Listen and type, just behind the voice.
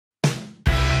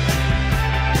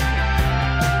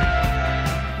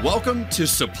Welcome to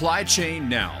Supply Chain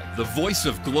Now, the voice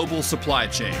of global supply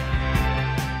chain.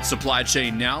 Supply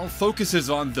Chain Now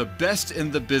focuses on the best in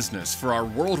the business for our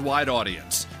worldwide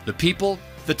audience, the people,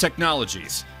 the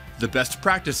technologies, the best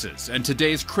practices, and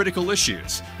today's critical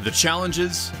issues, the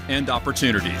challenges and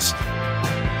opportunities.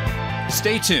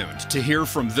 Stay tuned to hear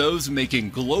from those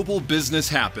making global business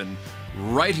happen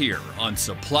right here on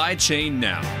Supply Chain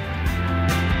Now.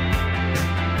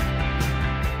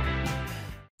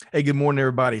 Hey, good morning,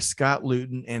 everybody. Scott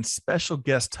Luton and special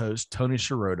guest host Tony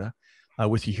Sciarrotta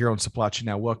with you here on Supply Chain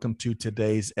Now. Welcome to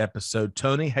today's episode.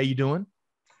 Tony, how you doing?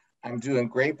 I'm doing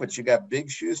great, but you got big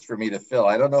shoes for me to fill.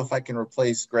 I don't know if I can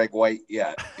replace Greg White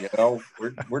yet. You know,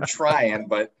 we're trying,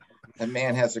 but the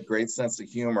man has a great sense of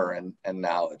humor and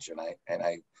knowledge, and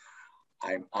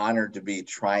I'm honored to be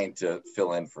trying to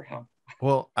fill in for him.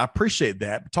 Well, I appreciate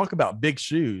that. Talk about big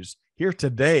shoes here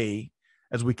today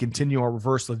as we continue our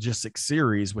reverse logistics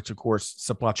series, which of course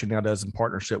Supply Chain Now does in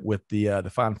partnership with the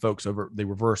fine folks over at the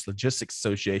Reverse Logistics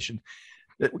Association.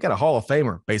 We got a Hall of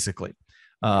Famer, basically.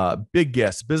 Big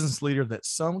guest, business leader that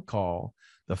some call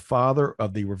the father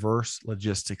of the reverse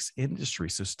logistics industry.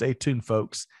 So stay tuned,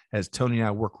 folks, as Tony and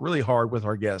I work really hard with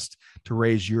our guest to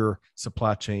raise your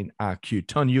supply chain IQ.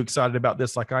 Tony, you excited about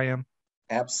this like I am?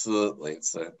 Absolutely.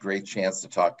 It's a great chance to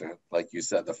talk to, like you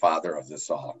said, the father of this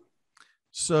all.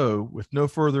 So with no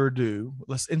further ado,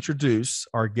 let's introduce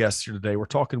our guest here today. We're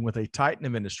talking with a titan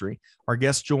of industry. Our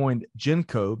guest joined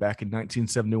Genco back in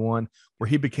 1971, where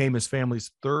he became his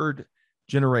family's third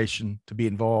generation to be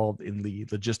involved in the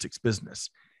logistics business.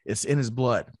 It's in his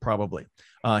blood, probably.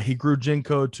 He grew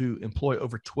Genco to employ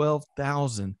over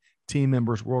 12,000 team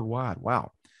members worldwide.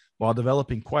 Wow. While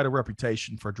developing quite a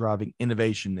reputation for driving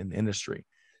innovation in the industry.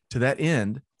 To that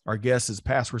end, our guest is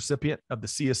past recipient of the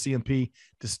CSCMP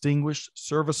Distinguished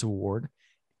Service Award.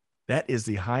 That is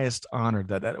the highest honor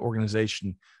that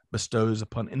organization bestows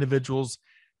upon individuals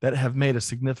that have made a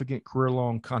significant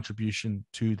career-long contribution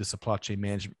to the supply chain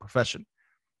management profession.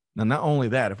 Now, not only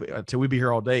that, until we'd be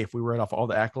here all day if we read off all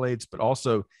the accolades, but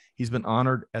also he's been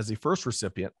honored as the first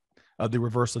recipient of the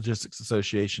Reverse Logistics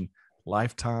Association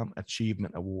Lifetime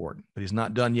Achievement Award, but he's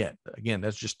not done yet. Again,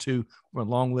 that's just two from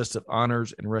a long list of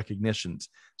honors and recognitions.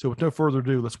 So with no further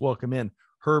ado, let's welcome in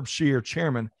Herb Shear,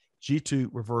 Chairman, G2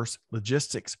 Reverse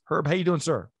Logistics. Herb, how you doing,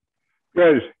 sir?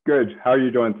 Good. How are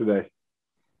you doing today?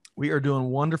 We are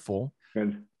doing wonderful.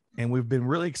 Good. And we've been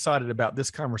really excited about this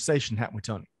conversation, haven't we,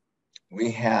 Tony? We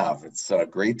have. It's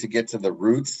great to get to the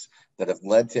roots that have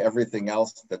led to everything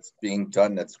else that's being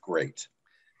done. That's great.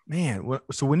 Man,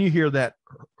 so when you hear that,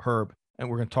 Herb, and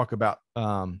we're going to talk about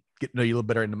getting to know you a little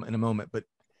better in a moment, but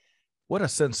what a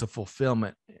sense of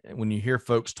fulfillment when you hear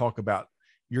folks talk about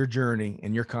your journey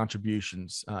and your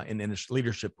contributions in industry,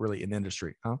 leadership, really in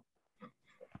industry, huh?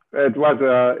 It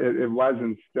was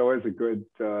and still is a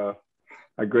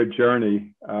good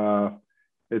journey.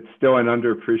 It's still an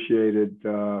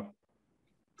underappreciated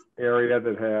area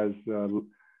that has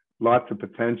lots of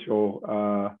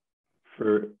potential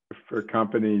for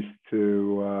companies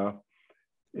to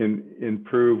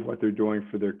improve what they're doing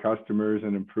for their customers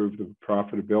and improve the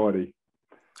profitability.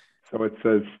 So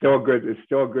it's still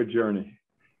a good journey.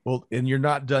 Well, and you're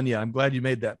not done yet. I'm glad you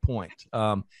made that point.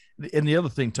 And the other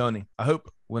thing, Tony, I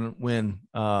hope when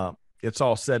it's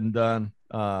all said and done,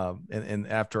 and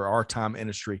after our time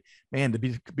industry, man, to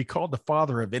be called the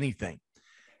father of anything,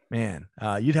 man,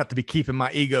 you'd have to be keeping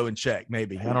my ego in check,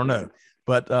 maybe. I don't know.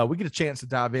 But we get a chance to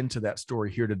dive into that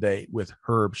story here today with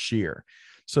Herb Shear.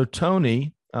 So,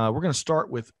 Tony, we're going to start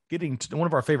with getting to one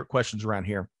of our favorite questions around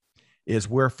here is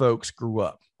where folks grew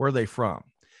up. Where are they from?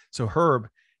 So, Herb,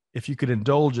 if you could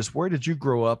indulge us, where did you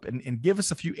grow up? And give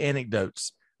us a few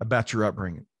anecdotes about your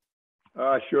upbringing.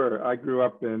 Sure. I grew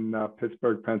up in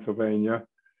Pittsburgh, Pennsylvania,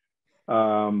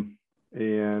 and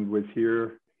was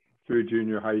here through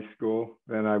junior high school.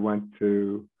 Then I went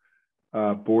to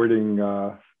boarding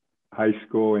high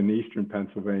school in Eastern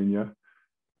Pennsylvania,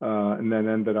 and then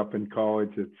ended up in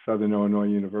college at Southern Illinois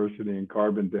University in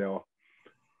Carbondale,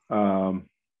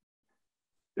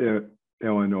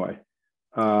 Illinois.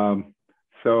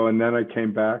 And then I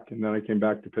came back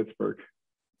to Pittsburgh.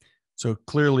 So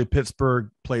clearly Pittsburgh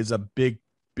plays a big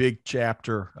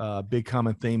chapter, big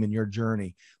common theme in your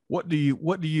journey. What do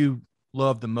you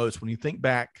love the most when you think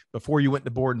back before you went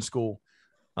to boarding school?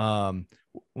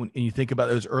 When you think about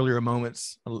those earlier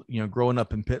moments, growing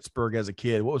up in Pittsburgh as a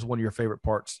kid, what was one of your favorite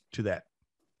parts to that?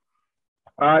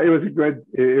 It was a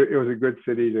good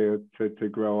city to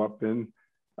grow up in.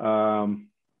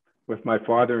 With my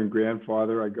father and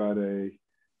grandfather, I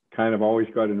always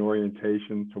got an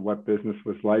orientation to what business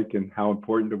was like and how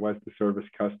important it was to service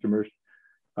customers.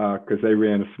 because they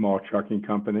ran a small trucking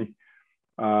company.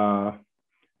 So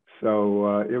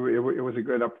it was a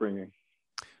good upbringing.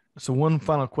 So one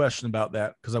final question about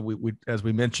that, because we, as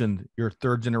we mentioned, you're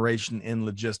third generation in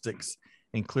logistics,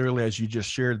 and clearly, as you just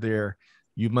shared there,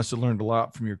 you must have learned a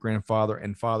lot from your grandfather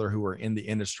and father who were in the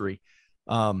industry.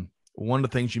 One of the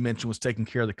things you mentioned was taking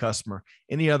care of the customer.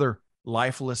 Any other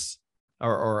lifeless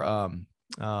or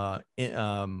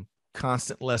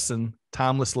constant lesson,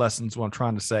 timeless lessons, what I'm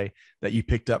trying to say, that you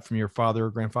picked up from your father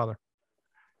or grandfather?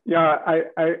 Yeah,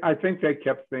 I think they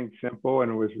kept things simple,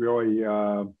 and it was really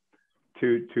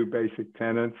two basic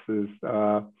tenets: is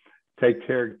take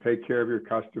care of your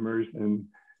customers and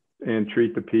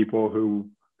treat the people who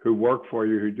work for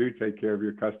you, who do take care of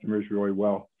your customers, really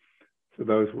well. So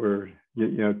those were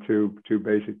two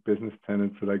basic business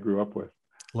tenets that I grew up with.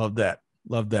 Love that.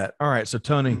 All right, so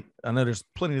Tony, I know there's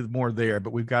plenty more there,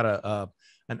 but we've got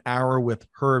an hour with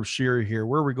Herb Shear here.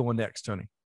 Where are we going next, Tony?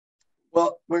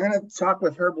 Well, we're going to talk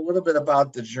with Herb a little bit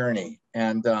about the journey,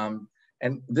 and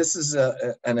this is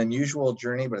an unusual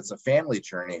journey, but it's a family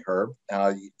journey, Herb.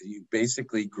 You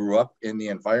basically grew up in the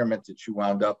environment that you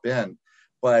wound up in,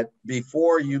 but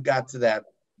before you got to that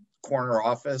corner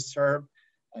office, Herb,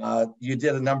 you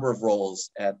did a number of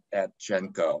roles at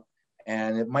Genco,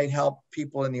 and it might help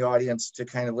people in the audience to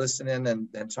kind of listen in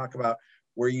and talk about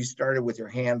where you started with your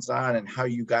hands-on and how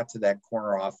you got to that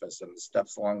corner office and the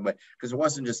steps along the way, because it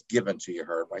wasn't just given to you,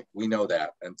 Herb. Right? We know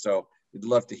that, and so we'd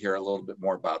love to hear a little bit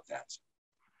more about that.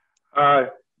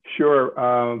 Sure.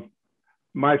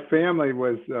 My family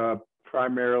was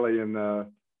primarily in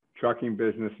the trucking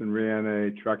business and ran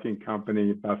a trucking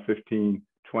company, about 15,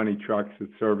 20 trucks that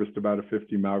serviced about a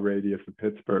 50-mile radius of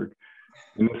Pittsburgh.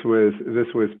 And this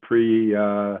was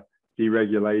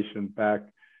pre-deregulation back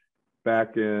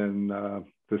in the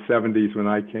 70s when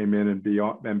I came in, and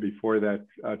before that,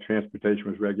 transportation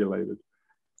was regulated.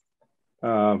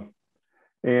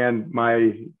 And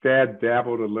my dad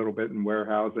dabbled a little bit in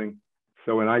warehousing.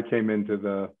 So when I came into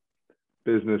the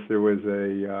business, there was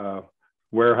a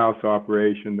warehouse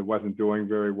operation that wasn't doing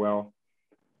very well,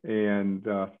 and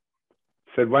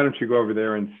said, why don't you go over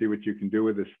there and see what you can do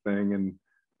with this thing? And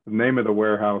the name of the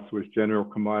warehouse was General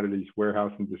Commodities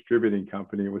Warehouse and Distributing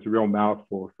Company. It was a real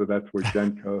mouthful, so that's where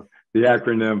Genco, the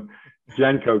acronym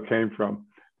Genco, came from.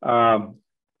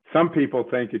 Some people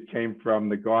think it came from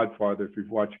The Godfather. If you've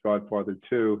watched Godfather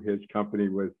 2, his company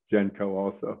was Genco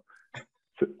also.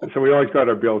 So we always got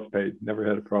our bills paid. Never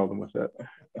had a problem with that.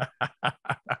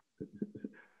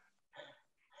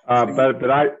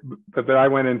 But I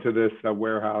went into this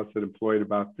warehouse that employed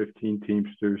about 15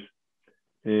 Teamsters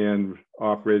and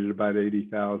operated about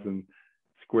 80,000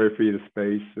 square feet of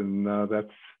space, and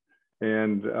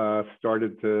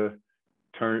started to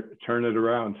turn it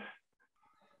around.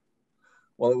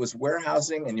 Well, it was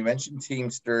warehousing, and you mentioned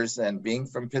Teamsters, and being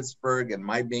from Pittsburgh and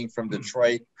my being from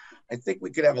Detroit. I think we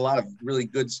could have a lot of really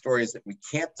good stories that we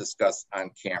can't discuss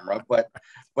on camera, but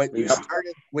you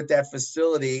started with that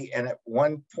facility, and at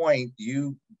one point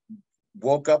you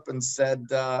woke up and said,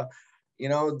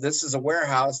 this is a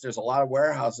warehouse. There's a lot of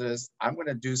warehouses. I'm going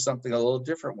to do something a little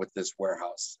different with this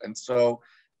warehouse. And so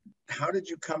how did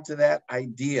you come to that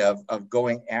idea of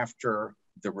going after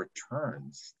the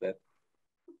returns that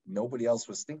nobody else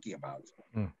was thinking about?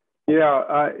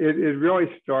 Yeah, it really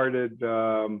started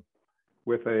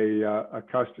with a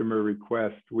customer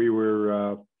request. We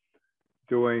were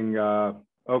doing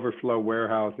overflow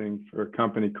warehousing for a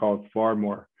company called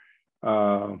Farmore,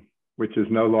 which is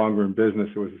no longer in business.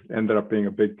 It ended up being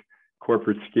a big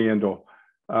corporate scandal.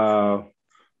 But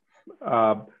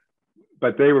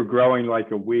they were growing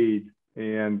like a weed,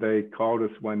 and they called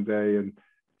us one day and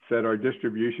said, our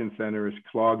distribution center is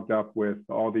clogged up with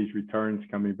all these returns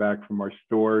coming back from our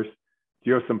stores. Do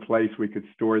you have some place we could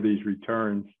store these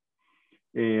returns?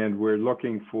 And we're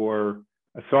looking for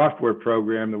a software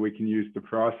program that we can use to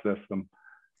process them.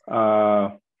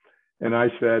 And I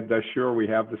said, sure, we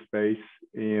have the space.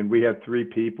 And we had 3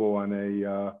 people on in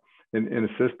a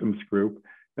systems group.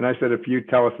 And I said, if you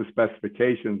tell us the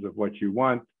specifications of what you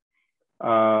want,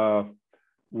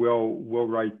 we'll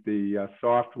write the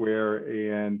software,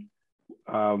 and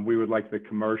we would like the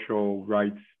commercial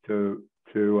rights to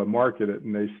market it.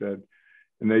 And they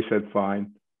said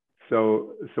fine.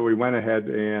 So we went ahead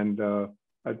and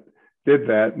did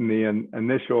that. And the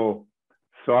initial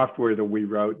software that we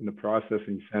wrote in the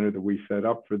processing center that we set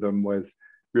up for them was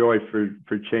really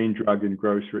for chain drug and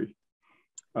grocery,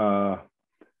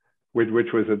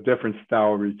 which was a different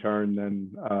style return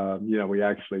than we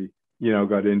actually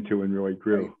got into and really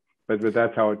grew. But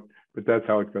that's how it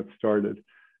got started.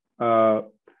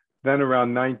 Then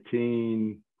around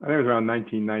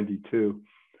 1992,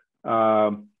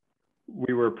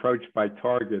 we were approached by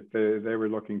Target. They were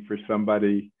looking for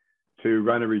somebody to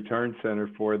run a return center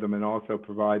for them and also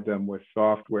provide them with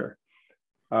software.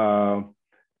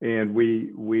 And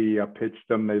we pitched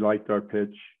them. They liked our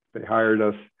pitch. They hired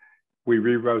us. We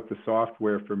rewrote the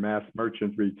software for mass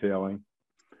merchant retailing.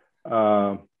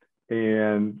 And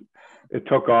it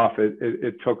took off.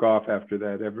 It took off after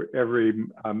that. Every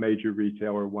major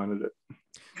retailer wanted it.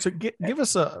 So give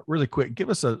us a really quick. Give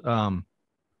us a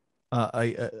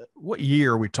what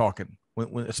year are we talking?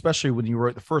 When especially when you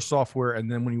wrote the first software,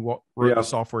 and then when you wrote the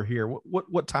software here,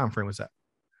 what time frame was that?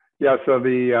 Yeah. So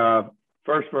the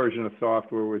first version of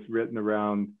software was written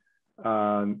around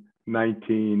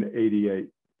 1988,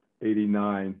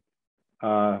 89,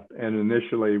 and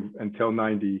initially until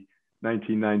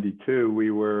 1992,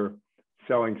 we were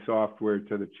selling software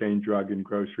to the chain drug and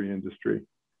grocery industry.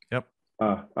 Yep.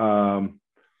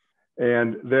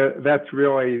 And that's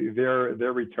really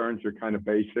their returns are kind of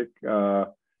basic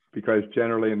because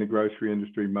generally in the grocery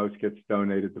industry, most gets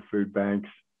donated to food banks,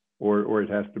 or it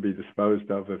has to be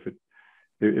disposed of if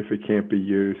it can't be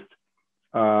used.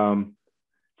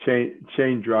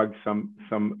 Chain drugs,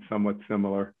 somewhat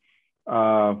similar.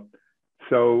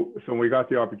 So when we got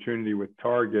the opportunity with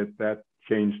Target, that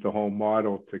changed the whole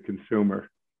model to consumer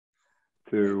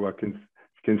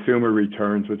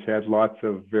returns, which had lots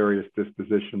of various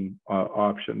disposition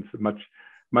options, much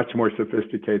more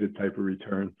sophisticated type of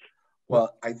returns.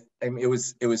 Well, I mean, it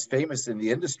was famous in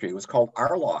the industry. It was called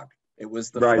Arlog. It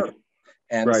was the right. first.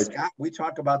 And right. Scott, we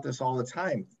talk about this all the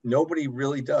time. Nobody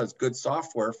really does good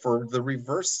software for the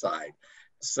reverse side.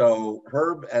 So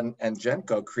Herb and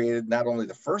Genco created not only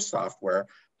the first software,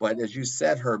 but as you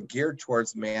said, Herb, geared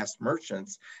towards mass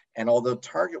merchants. And although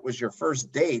Target was your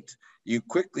first date, you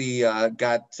quickly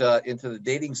got into the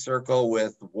dating circle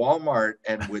with Walmart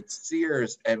and with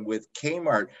Sears and with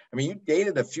Kmart. I mean, you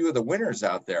dated a few of the winners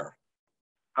out there.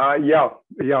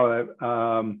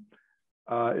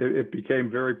 It became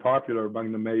very popular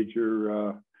among the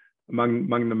major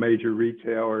among the major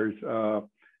retailers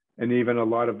and even a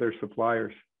lot of their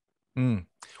suppliers. Well,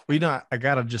 you know, I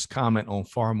got to just comment on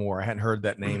Farmore. I hadn't heard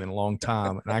that name in a long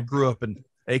time. And I grew up in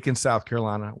Aiken, South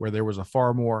Carolina, where there was a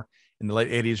Farmore in the late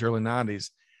 80s, early 90s.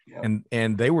 Yep.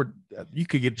 And they were, you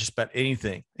could get just about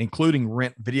anything, including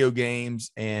rent video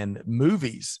games and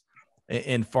movies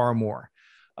in Farmore.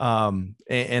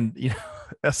 And you know,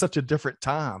 that's such a different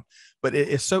time. But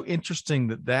it's so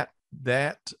interesting that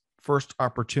first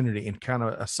opportunity in kind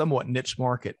of a somewhat niche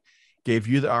market gave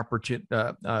you the opportunity,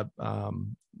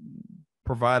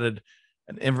 provided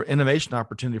an innovation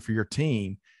opportunity for your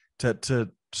team to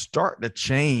start to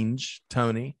change,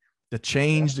 Tony, to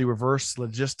change the reverse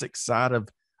logistics side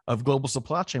of global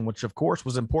supply chain, which of course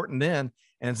was important then,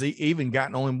 and has even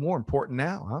gotten only more important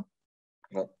now, huh?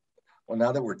 Well,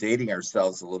 now that we're dating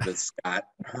ourselves a little bit, Scott,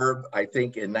 Herb, I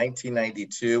think in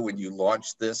 1992, when you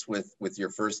launched this with your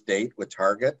first date with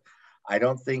Target, I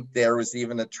don't think there was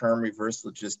even a term reverse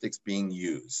logistics being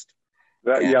used.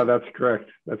 Yeah, that's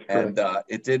correct. That's correct. And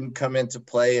it didn't come into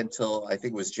play until I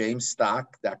think it was James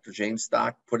Stock, Dr. James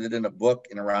Stock, put it in a book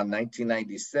in around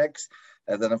 1996.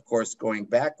 And then, of course, going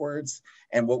backwards.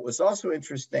 And what was also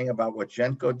interesting about what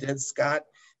Genco did, Scott,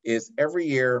 is every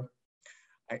year,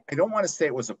 I don't want to say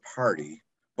it was a party,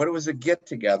 but it was a get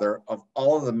together of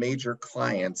all of the major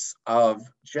clients of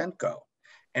Genco.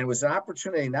 And it was an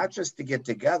opportunity not just to get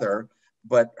together,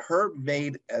 but Herb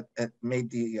made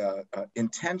the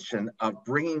intention of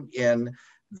bringing in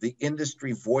the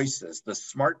industry voices, the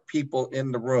smart people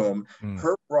in the room.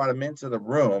 Herb brought them into the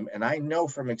room. And I know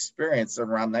from experience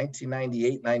around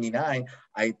 1998, 99,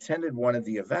 I attended one of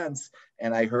the events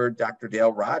and I heard Dr.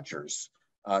 Dale Rogers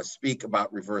speak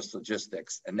about reverse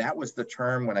logistics. And that was the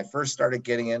term when I first started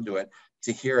getting into it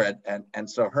to hear it. And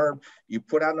so Herb, you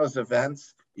put on those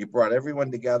events, you brought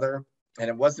everyone together, and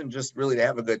it wasn't just really to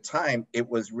have a good time. It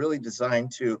was really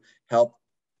designed to help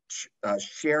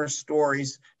share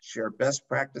stories, share best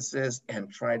practices, and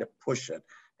try to push it.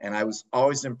 And I was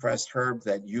always impressed, Herb,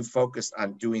 that you focused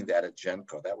on doing that at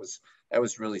Genco. That was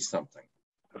really something.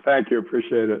 Thank you.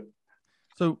 Appreciate it.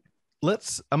 So I'm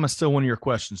going to steal one of your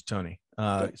questions, Tony.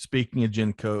 Speaking of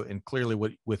Genco, and clearly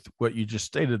with what you just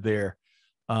stated there,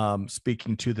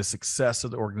 speaking to the success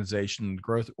of the organization,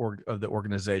 growth of the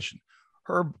organization.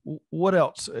 Herb, what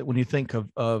else, when you think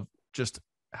of just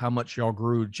how much y'all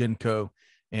grew Genco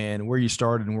and where you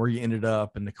started and where you ended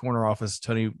up and the corner office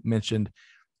Tony mentioned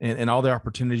and all the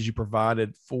opportunities you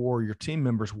provided for your team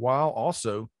members while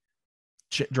also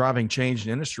driving change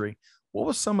in industry, what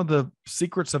was some of the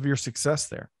secrets of your success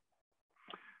there?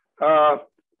 I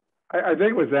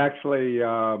think it was actually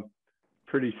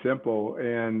pretty simple.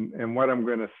 And what I'm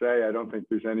going to say, I don't think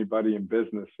there's anybody in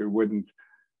business who wouldn't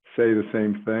say the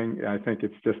same thing. I think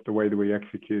it's just the way that we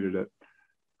executed it.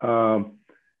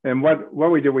 And what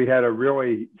we did, we had a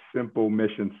really simple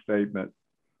mission statement.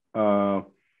 And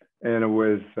it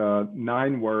was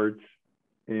 9 words,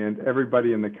 and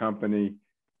everybody in the company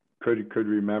could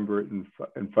remember it and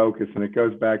focus. And it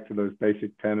goes back to those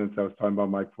basic tenets I was talking about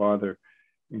my father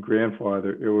and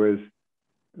grandfather. It was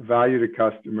value to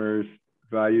customers,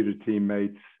 value to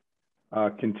teammates,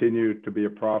 continue to be a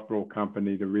profitable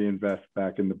company to reinvest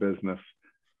back in the business.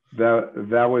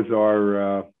 That was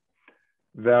our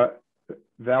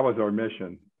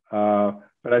mission.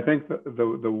 But I think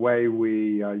the way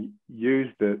we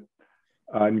used it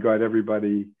and got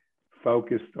everybody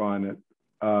focused on it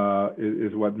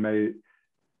is what made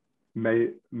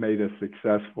us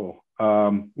successful.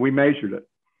 We measured it.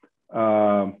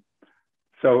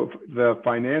 So the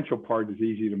financial part is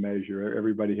easy to measure.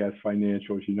 Everybody has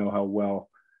financials. You know how well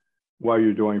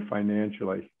you're doing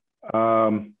financially.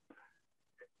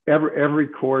 Every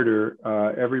quarter,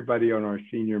 everybody on our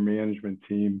senior management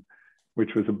team,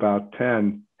 which was about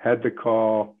 10, had to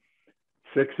call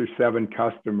 6 or 7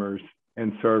 customers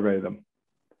and survey them.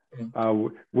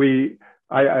 We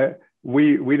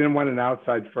didn't want an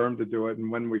outside firm to do it.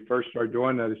 And when we first started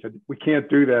doing that, I said, we can't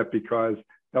do that because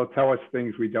they'll tell us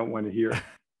things we don't want to hear.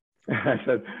 I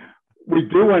said, we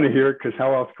do want to hear it because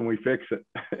how else can we fix it?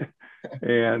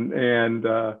 and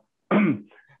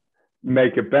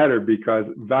make it better, because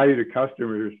value to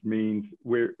customers means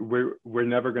we're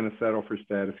never going to settle for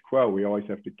status quo. We always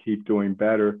have to keep doing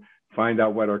better, find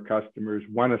out what our customers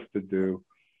want us to do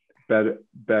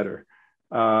better.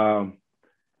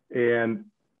 And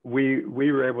we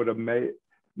were able to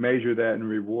measure that and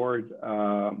reward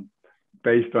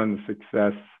based on the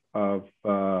success of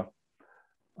the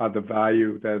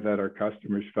value that our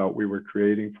customers felt we were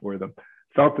creating for them.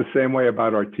 Felt the same way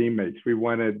about our teammates. We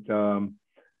wanted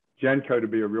Genco to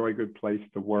be a really good place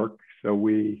to work. So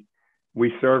we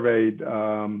surveyed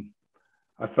a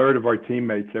third of our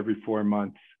teammates every 4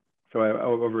 months. So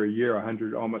over a year,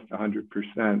 almost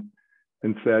 100%,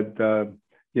 and said,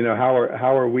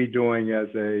 how are we doing as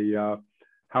a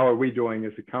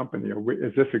company?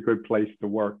 Is this a good place to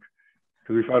work?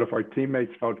 Because we thought if our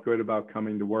teammates felt good about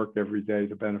coming to work every day,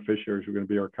 the beneficiaries were going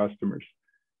to be our customers.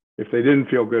 If they didn't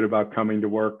feel good about coming to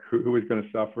work, who was going to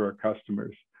suffer? Our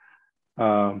customers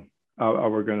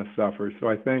were going to suffer. So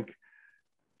I think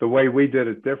the way we did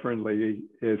it differently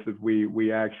is that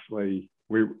we actually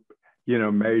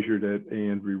measured it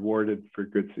and rewarded for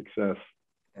good success.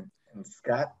 And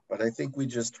Scott, what I think we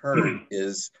just heard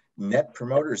is Net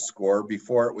Promoter Score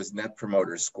before it was Net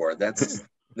Promoter Score. That's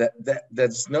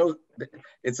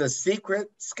it's a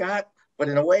secret, Scott, but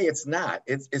in a way it's not.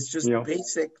 It's just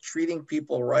basic treating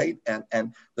people right.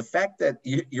 And the fact that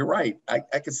you're right,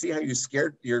 I could see how you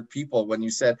scared your people when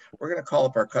you said, we're going to call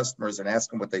up our customers and ask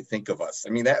them what they think of us.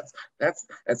 I mean, that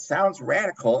sounds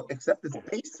radical, except it's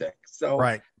basic. So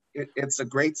right. It's a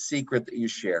great secret that you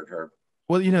shared, Herb.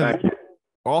 Well,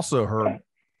 also, Herb,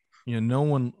 no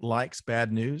one likes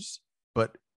bad news,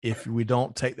 but if we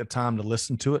don't take the time to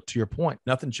listen to it, to your point,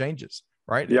 nothing changes,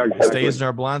 right? Yeah, exactly. It stays in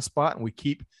our blind spot, and we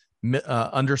keep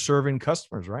underserving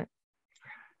customers, right?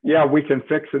 Yeah, we can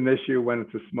fix an issue when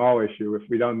it's a small issue. If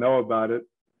we don't know about it,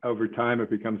 over time,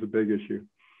 it becomes a big issue.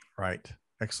 Right.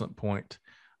 Excellent point.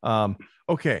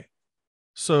 Okay.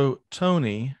 So,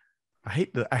 Tony, I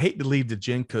hate to leave the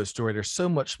Genco story. There's so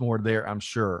much more there, I'm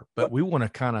sure, but we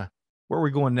want to where are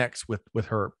we going next with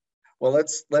Herb? Well,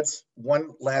 let's one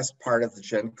last part of the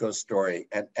Genco story.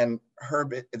 And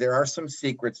Herb, there are some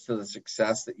secrets to the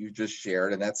success that you just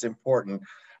shared, and that's important,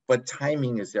 but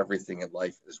timing is everything in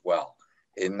life as well.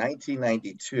 In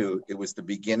 1992, it was the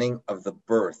beginning of the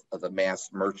birth of the mass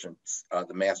merchants,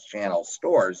 the mass channel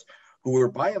stores, who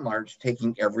were by and large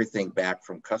taking everything back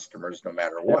from customers no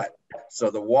matter what.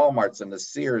 So the Walmarts and the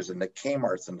Sears and the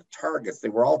Kmarts and the Targets, they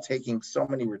were all taking so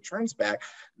many returns back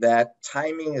that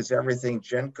timing is everything.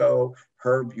 Genco,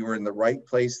 Herb, you were in the right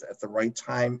place at the right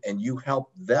time, and you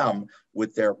helped them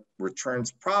with their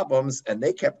returns problems, and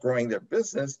they kept growing their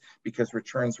business because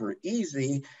returns were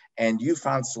easy, and you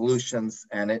found solutions,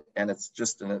 and it's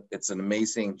just it's an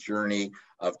amazing journey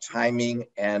of timing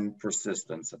and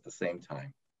persistence at the same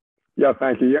time. Yeah,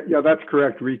 thank you. Yeah, that's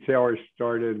correct. Retailers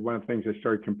one of the things they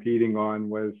started competing on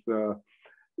was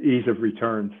ease of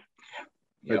returns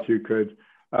that you could.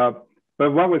 But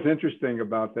what was interesting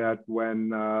about that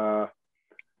when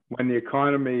the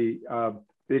economy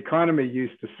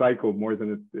used to cycle more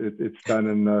than it's done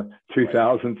in the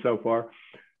 2000s so far.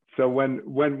 So when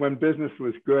business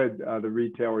was good, the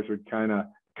retailers would kind of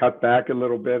cut back a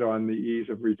little bit on the ease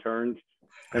of returns.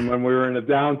 And when we were in a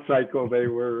down cycle, they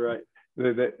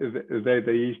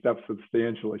eased up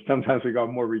substantially. Sometimes we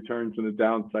got more returns in a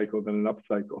down cycle than an up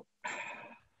cycle.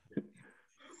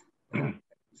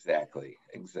 Exactly.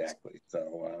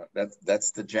 So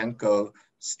that's the Genco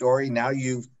story. Now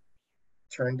you've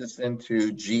turned us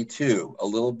into G2, a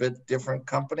little bit different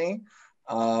company.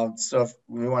 So if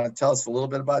we want to tell us a little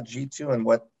bit about G2 and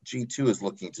what G2 is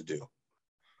looking to do.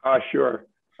 Sure.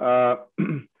 So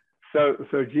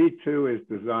G2 is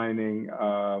designing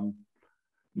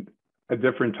a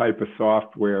different type of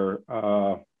software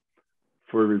for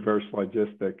reverse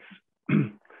logistics.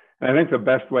 And I think the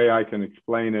best way I can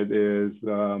explain it is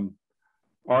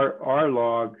our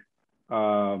log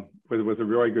was a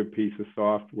really good piece of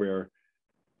software,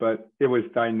 but it was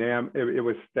dynamic. It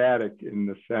was static in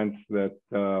the sense that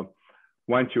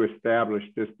once you establish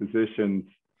dispositions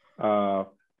for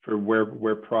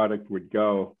where product would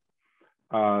go,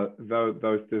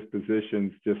 those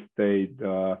dispositions just stayed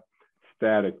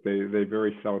static. They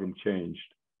very seldom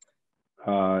changed.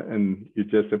 And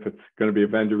if it's going to be a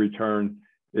vendor return,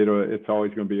 it's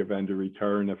always going to be a vendor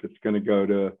return. If it's going to go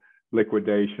to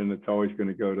liquidation, it's always going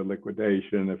to go to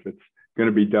liquidation. If it's going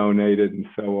to be donated, and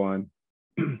so on,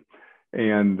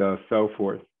 and so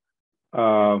forth.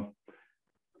 And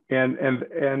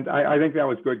I think that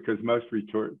was good because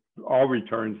all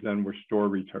returns then were store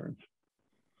returns.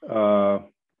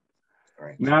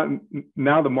 Right.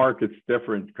 Now the market's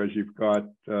different because you've got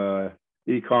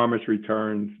e-commerce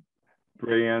returns,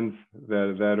 brands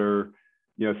that are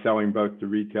selling both to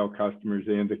retail customers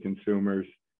and to consumers,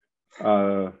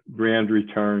 brand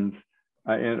returns,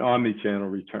 and omni-channel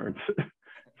returns.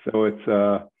 So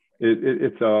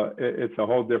it's a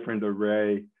whole different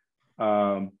array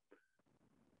of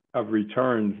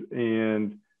returns,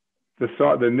 and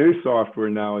the new software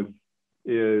now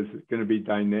is going to be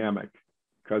dynamic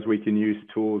because we can use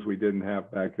tools we didn't have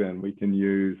back then. We can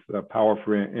use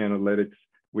powerful analytics.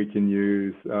 We can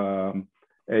use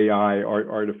AI,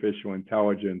 artificial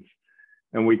intelligence,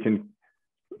 and we can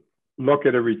look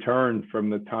at a return from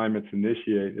the time it's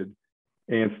initiated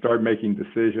and start making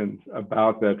decisions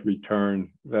about that return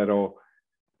that'll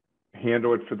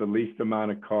handle it for the least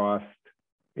amount of cost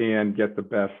and get the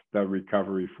best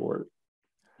recovery for it.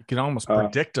 You can almost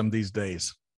predict them these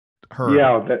days. Herb.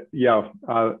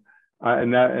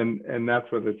 And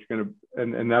that's what it's going to,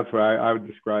 and that's what I would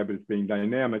describe as being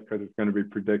dynamic because it's going to be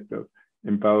predictive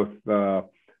in both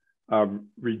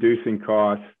reducing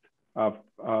cost of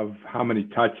how many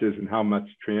touches and how much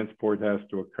transport has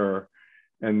to occur,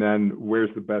 and then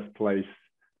where's the best place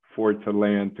for it to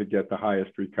land to get the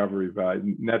highest recovery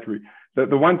value.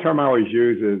 The one term I always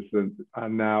use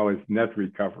now is net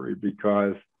recovery,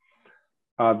 because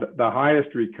the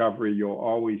highest recovery you'll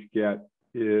always get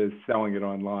is selling it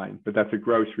online, but that's a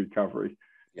gross recovery.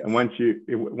 Yes. And once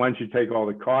you take all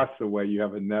the costs away, you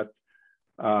have a net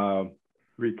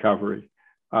recovery.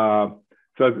 So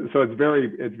it's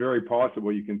very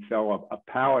possible you can sell a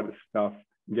pallet of stuff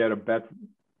and get a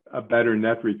better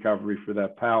net recovery for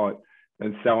that pallet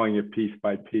than selling it piece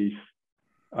by piece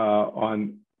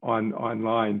online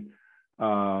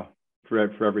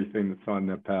for everything that's on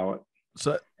that pallet.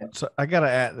 So I got to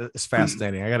add, it's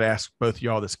fascinating. I got to ask both of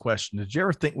y'all this question. Did you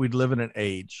ever think we'd live in an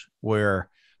age where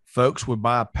folks would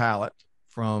buy a pallet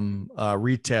from a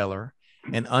retailer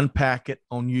and unpack it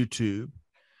on YouTube,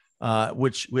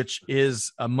 which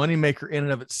is a moneymaker in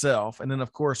and of itself? And then,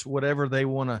 of course, whatever they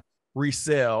want to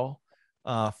resell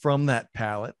from that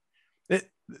pallet.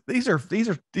 These are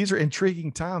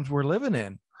intriguing times we're living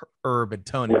in, Herb and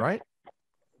Tony, right?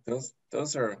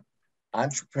 Those are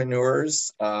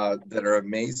entrepreneurs that are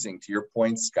amazing, to your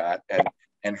point, Scott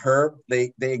and Herb.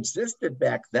 They existed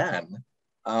back then.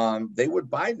 They would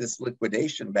buy this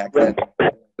liquidation back then,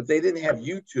 but they didn't have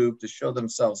YouTube to show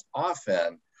themselves off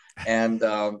in, and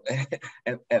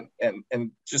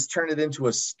just turn it into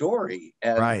a story.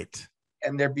 And, right.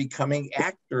 And they're becoming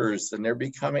actors, and they're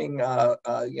becoming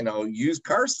used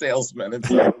car salesmen and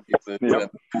stuff.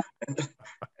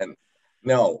 And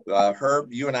no,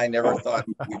 Herb, you and I never thought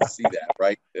we'd see that,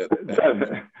 right?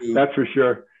 That's for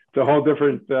sure. It's a whole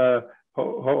different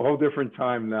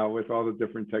time now with all the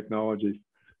different technologies.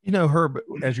 Herb,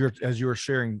 as you were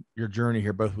sharing your journey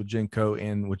here, both with Genco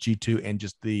and with G2 and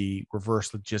just the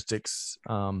reverse logistics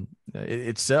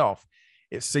itself,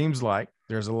 it seems like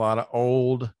there's a lot of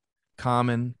old,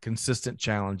 common, consistent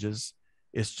challenges.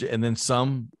 And then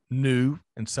some new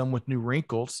and some with new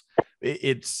wrinkles.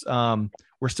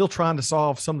 We're still trying to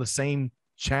solve some of the same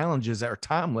challenges that are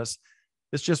timeless.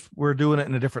 It's just we're doing it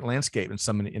in a different landscape in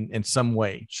some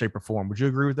way, shape, or form. Would you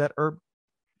agree with that, Herb?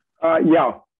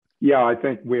 Yeah. Yeah, I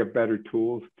think we have better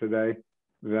tools today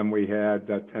than we had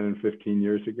 10 and 15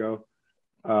 years ago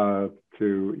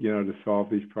to solve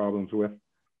these problems with.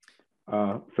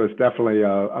 So it's definitely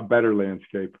a better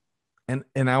landscape. And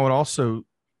I would also,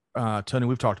 Tony,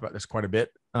 we've talked about this quite a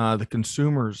bit. The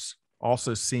consumers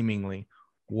also seemingly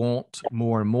want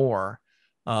more and more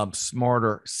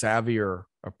smarter, savvier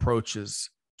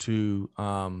approaches to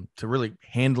really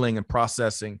handling and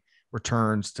processing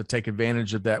returns to take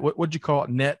advantage of that. What'd you call it?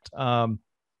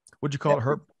 What'd you call it,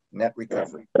 Herb? Net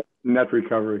recovery. Net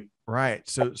recovery. Right.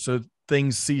 So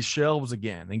things see shelves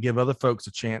again and give other folks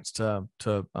a chance to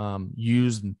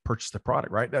use and purchase the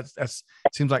product. Right. That's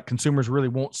seems like consumers really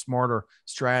want smarter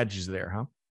strategies there, huh?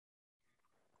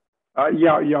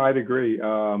 Yeah, I'd agree.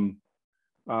 And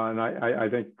I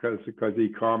think because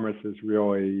e-commerce has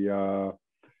really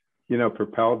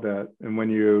propelled that. And when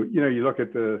you look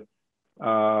at the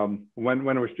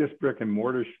when it was just brick and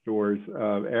mortar stores,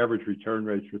 average return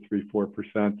rates were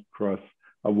 3-4% across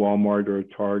a Walmart or a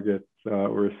Target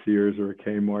or a Sears or a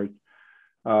Kmart.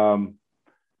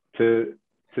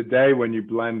 Today, when you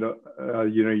blend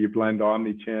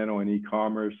omni-channel and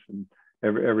e-commerce and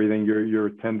everything, you're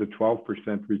 10 to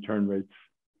 12% return rates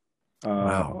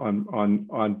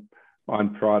on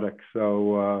products.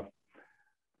 So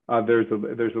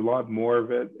there's a lot more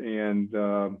of it,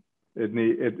 and it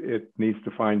needs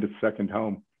to find its second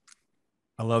home.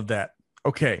 I love that.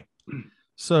 Okay,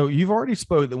 so you've already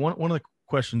spoke that one of the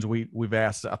questions we've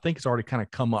asked, I think it's already kind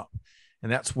of come up,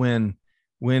 and that's when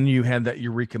you had that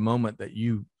eureka moment that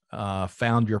you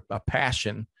found a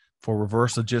passion for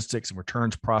reverse logistics and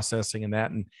returns processing and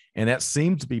that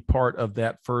seemed to be part of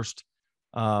that first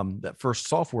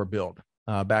software build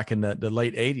back in the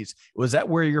late 80s. Was that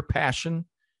where your passion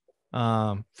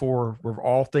for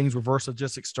all things reverse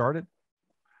logistics started?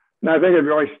 No, I think it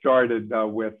really started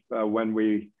with when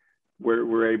we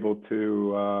were able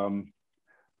to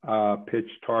pitch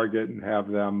Target and have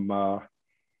them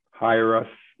hire us.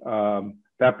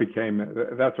 That's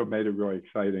what made it really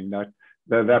exciting.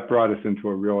 That brought us into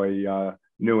a really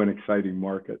new and exciting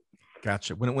market.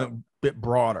 Gotcha. When it went a bit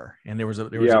broader and there was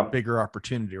a bigger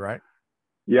opportunity, right?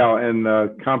 Yeah, and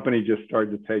the company just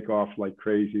started to take off like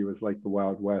crazy. It was like the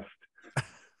Wild West.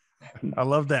 I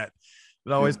love that.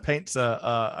 It always paints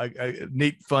a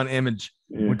neat, fun image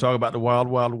when we talk about the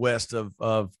Wild West of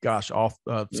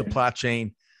supply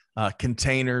chain,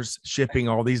 containers, shipping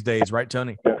all these days, right,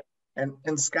 Tony?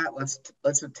 And Scott,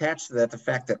 let's attach to that the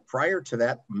fact that prior to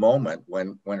that moment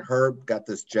when Herb got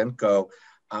this Genco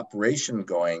operation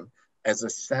going as a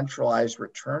centralized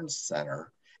returns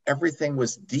center, everything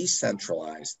was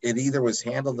decentralized. It either was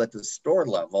handled at the store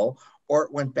level or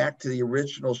it went back to the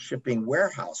original shipping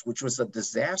warehouse, which was a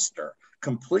disaster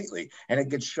completely. And it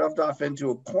gets shoved off into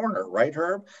a corner, right,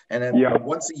 Herb? And then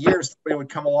once a year, somebody would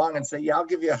come along and say, yeah, I'll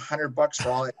give you $100 for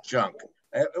all that junk.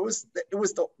 It was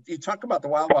you talk about the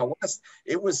Wild West.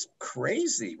 It was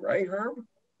crazy, right, Herb?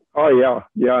 Oh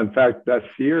yeah. In fact, that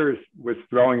Sears was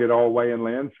throwing it all away in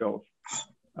landfills.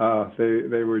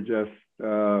 They were just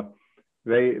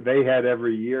they had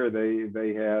every year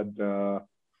they had a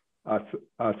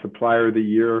supplier of the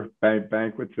year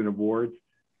banquets and awards,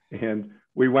 and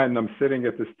we went and I'm sitting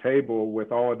at this table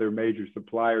with all of their major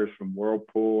suppliers from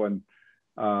Whirlpool and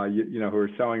who are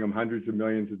selling them hundreds of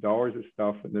millions of dollars of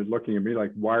stuff, and they're looking at me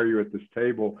like, why are you at this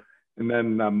table? And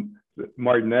then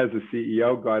Martinez, the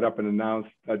CEO, got up and announced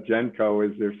that Genco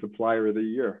is their supplier of the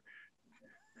year.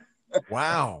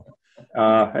 Wow.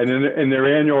 And in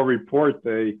their annual report,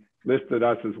 they listed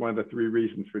us as one of the 3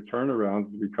 reasons for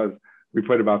turnarounds because we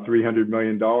put about $300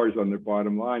 million on their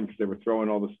bottom line because they were throwing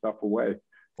all the stuff away.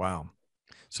 Wow.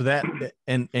 So that,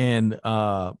 and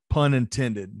pun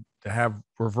intended, to have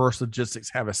reverse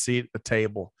logistics have a seat at the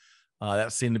table,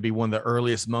 that seemed to be one of the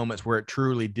earliest moments where it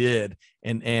truly did,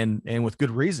 and with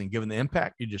good reason, given the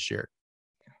impact you just shared.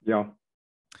 Yeah.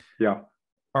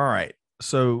 All right.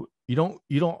 So you don't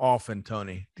often,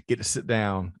 Tony, get to sit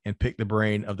down and pick the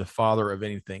brain of the father of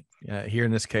anything. Here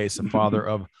in this case, the father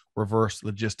of reverse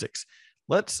logistics.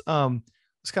 Let's kind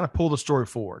of pull the story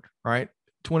forward, right?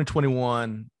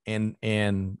 2021 and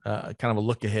kind of a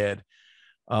look ahead.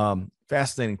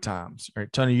 Fascinating times,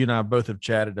 right? Tony, you and I both have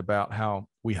chatted about how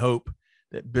we hope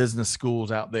that business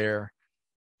schools out there,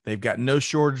 they've got no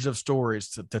shortage of stories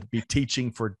to be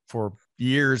teaching for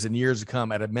years and years to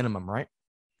come at a minimum, right?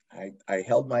 I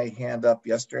held my hand up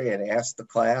yesterday and asked the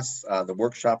class, the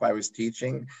workshop I was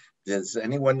teaching, does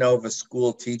anyone know of a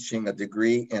school teaching a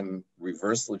degree in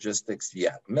reverse logistics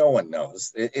yet? No one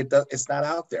knows. It's not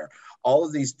out there. All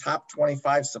of these top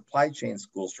 25 supply chain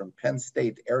schools, from Penn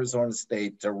State, Arizona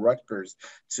State, to Rutgers,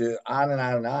 to on and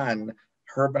on and on,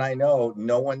 Herb and I know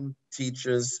no one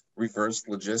teaches reverse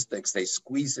logistics. They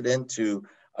squeeze it into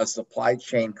a supply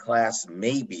chain class,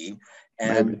 maybe.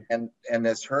 And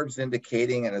as Herb's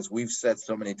indicating, and as we've said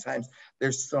so many times,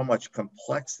 there's so much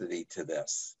complexity to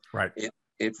this. Right.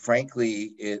 It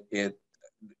frankly,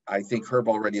 I think Herb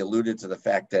already alluded to the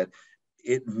fact that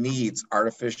it needs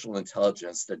artificial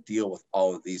intelligence to deal with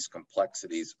all of these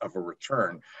complexities of a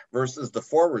return versus the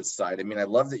forward side. I mean, I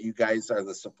love that you guys are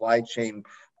the supply chain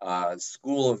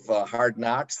school of hard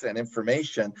knocks and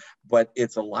information, but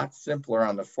it's a lot simpler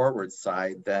on the forward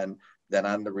side than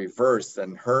on the reverse.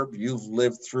 And Herb, you've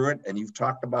lived through it, and you've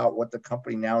talked about what the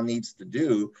company now needs to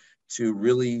do to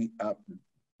really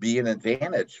be an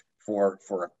advantage for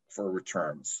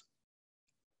returns.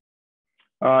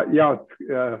 I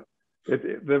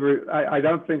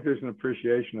don't think there's an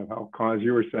appreciation of how, as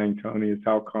you were saying, Tony, is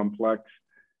how complex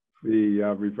the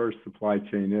reverse supply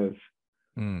chain is,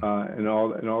 and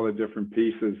all the different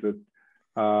pieces that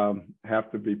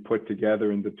have to be put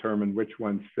together and determine which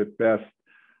ones fit best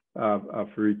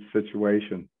for each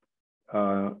situation.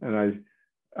 And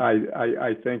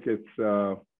I think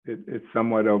it's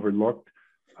somewhat overlooked.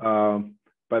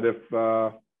 But if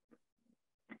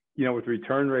with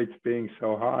return rates being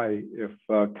so high, if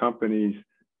companies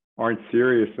aren't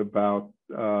serious about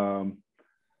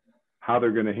how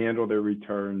they're going to handle their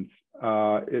returns,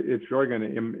 it's really going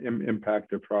to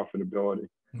impact their profitability.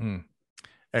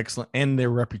 Excellent. And their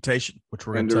reputation, which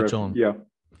we're going to touch on.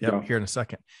 Here in a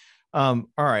second. All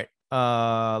right.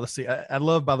 Let's see. I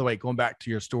love, by the way, going back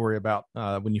to your story about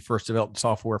when you first developed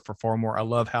software for Farmore. I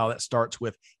love how that starts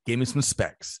with, give me some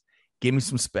specs. Give me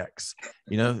some specs.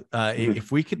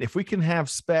 If we can have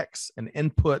specs and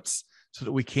inputs so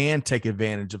that we can take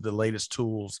advantage of the latest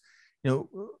tools,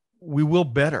 we'll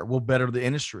better the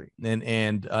industry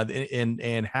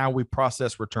and how we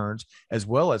process returns, as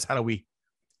well as how do we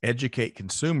educate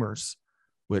consumers,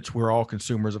 which we're all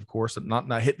consumers, of course, and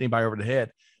not hit anybody over the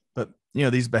head, but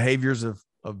these behaviors of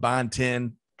buying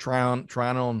 10, trying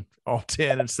on all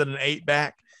 10 and sending 8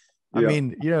 back. I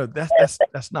mean,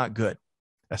 that's not good.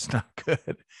 That's not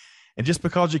good. And just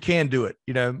because you can do it,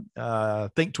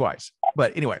 think twice.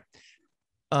 But anyway,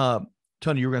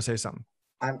 Tony, you were going to say something.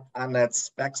 On that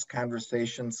specs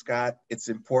conversation, Scott, it's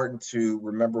important to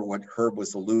remember what Herb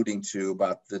was alluding to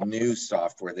about the new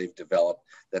software they've developed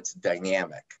that's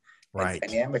dynamic. Right.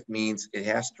 And dynamic means it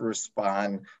has to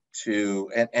respond to,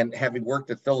 and having worked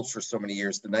at Phillips for so many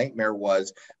years, the nightmare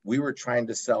was we were trying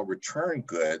to sell return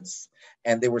goods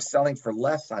and they were selling for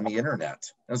less on the internet.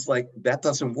 And it's like, that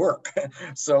doesn't work.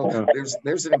 So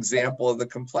there's an example of the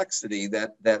complexity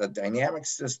that a dynamic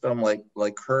system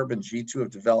like Herb and G2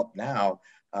 have developed now.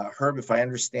 Herb, if I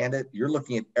understand it, you're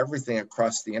looking at everything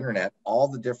across the internet, all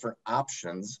the different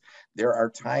options. There are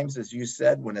times, as you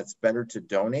said, when it's better to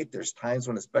donate. There's times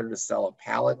when it's better to sell a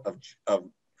pallet of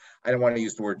I don't want to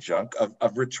use the word junk,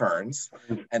 of returns.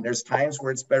 And there's times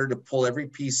where it's better to pull every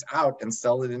piece out and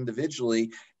sell it individually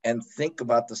and think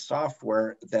about the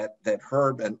software that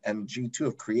Herb and G2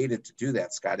 have created to do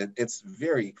that, Scott. It's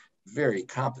very, very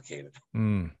complicated.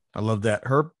 I love that.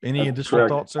 Herb, any additional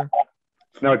thoughts, sir?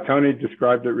 No, Tony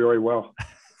described it really well.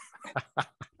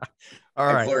 All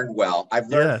right. I've learned well. I've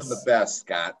learned from the best,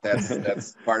 Scott.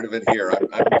 That's part of it here.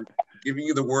 I'm giving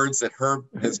you the words that Herb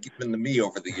has given to me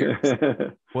over the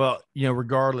years. Well,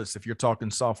 regardless if you're talking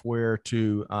software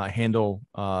to handle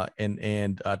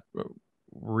and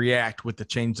react with the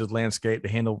changes of the landscape, to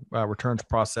handle returns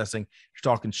processing,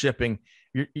 you're talking shipping,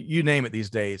 you name it these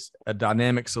days, a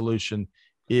dynamic solution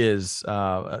is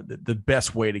the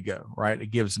best way to go, right?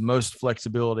 It gives most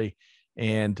flexibility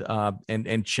and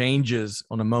changes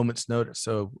on a moment's notice.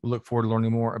 So we look forward to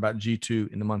learning more about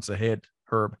G2 in the months ahead,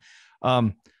 Herb.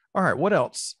 All right, what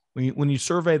else? When you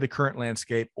survey the current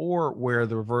landscape or where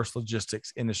the reverse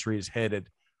logistics industry is headed,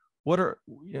 what are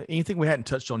anything we hadn't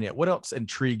touched on yet? What else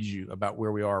intrigues you about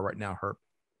where we are right now, Herb?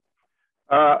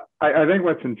 I think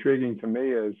what's intriguing to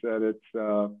me is that it's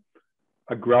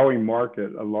a growing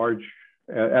market,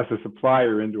 as a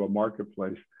supplier into a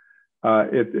marketplace.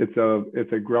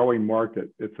 It's a growing market.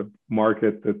 It's a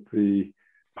market that the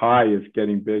pie is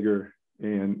getting bigger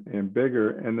and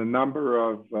bigger, and the number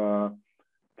of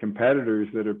competitors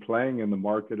that are playing in the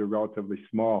market are relatively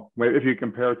small. If you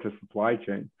compare it to supply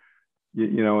chain,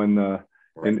 in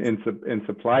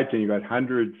supply chain, you got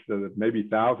hundreds, maybe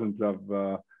thousands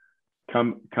of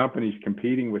companies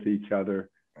competing with each other.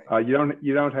 You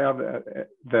don't have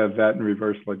that in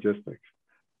reverse logistics.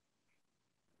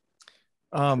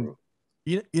 When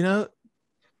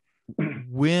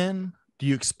do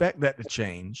you expect that to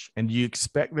change? And do you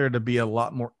expect there to be a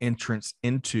lot more entrance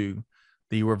into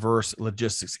the reverse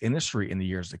logistics industry in the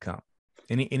years to come?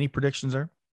 Any predictions there?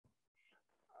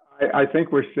 I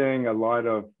think we're seeing a lot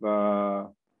of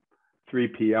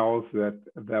 3PLs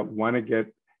that want to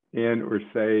get in or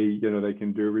say, you know, they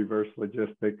can do reverse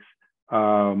logistics,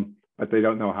 but they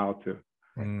don't know how to.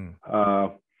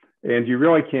 And you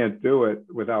really can't do it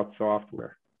without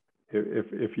software.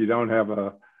 If you don't have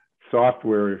a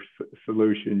software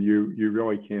solution, you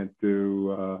really can't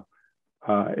do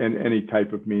any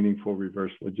type of meaningful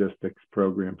reverse logistics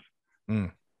programs.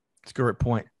 That's a great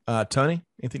point. Tony,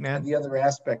 anything to add? And the other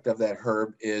aspect of that,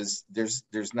 Herb, is there's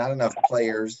not enough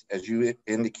players, as you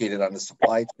indicated, on the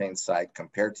supply chain side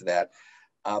compared to that.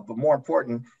 But more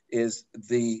important is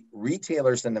the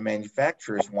retailers and the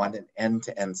manufacturers want an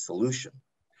end-to-end solution.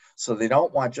 So they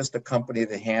don't want just a company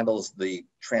that handles the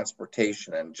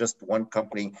transportation and just one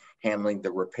company handling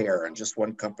the repair and just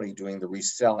one company doing the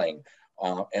reselling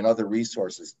and other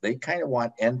resources. They kind of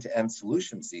want end-to-end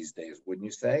solutions these days, wouldn't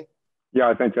you say? Yeah,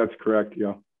 I think that's correct.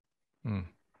 Yeah.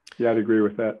 Yeah, I'd agree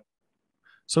with that.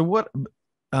 So what,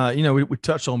 you know, we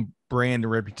touched on brand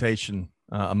and reputation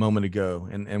a moment ago,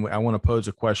 and I want to pose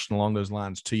a question along those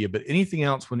lines to you, but anything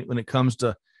else when it comes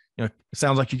to, you know, it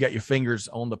sounds like you got your fingers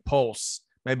on the pulse,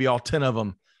 maybe all 10 of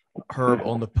them, Herb,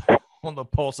 on the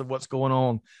pulse of what's going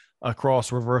on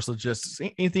across reverse logistics.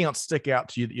 Anything else stick out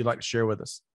to you that you'd like to share with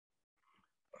us?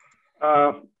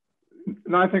 No,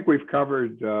 I think we've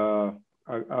covered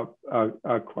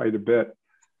quite a bit.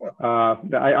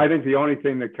 I think the only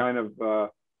thing that kind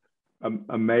of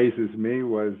amazes me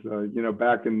was, you know,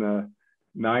 back in the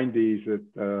 90s at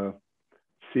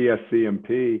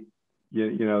CSCMP,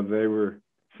 you know, they were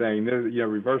saying, you know,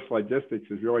 reverse logistics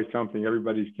is really something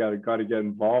everybody's got to get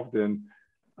involved in.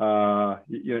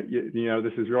 You know,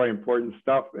 this is really important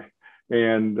stuff.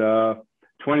 And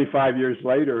 25 years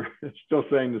later, it's still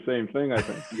saying the same thing, I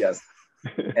think. Yes.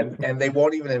 And they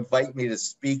won't even invite me to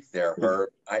speak there, Herb.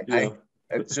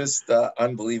 It's just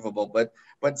unbelievable.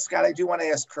 But Scott, I do want to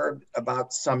ask Herb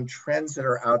about some trends that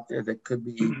are out there that could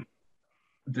be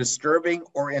disturbing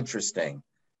or interesting.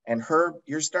 And Herb,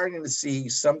 you're starting to see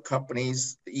some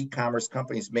companies, the e-commerce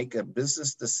companies, make a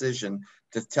business decision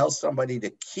to tell somebody to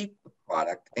keep the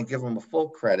product and give them a full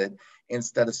credit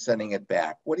instead of sending it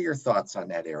back. What are your thoughts on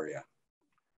that area?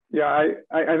 Yeah,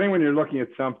 I think when you're looking at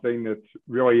something that's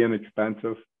really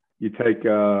inexpensive, you take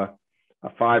a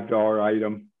 $5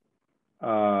 item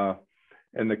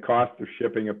and the cost of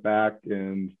shipping it back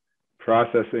and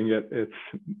processing it, it's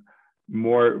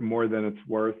more than it's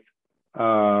worth.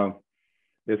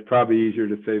 It's probably easier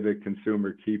to say the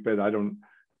consumer keep it. I don't.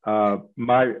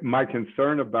 My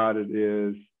concern about it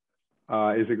is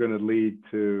it going to lead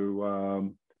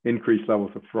to increased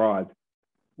levels of fraud,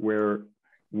 where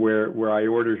I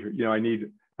order, you know, I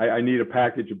need a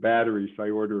package of batteries, so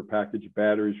I order a package of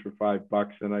batteries for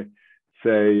 $5, and I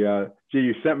say, gee,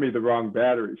 you sent me the wrong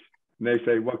batteries, and they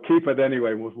say, well, keep it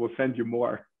anyway. We'll send you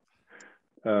more.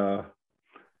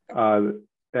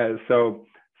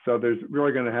 So there's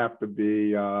really going to have to be,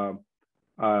 you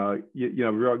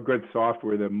know, real good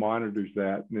software that monitors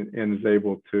that and is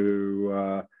able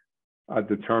to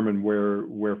determine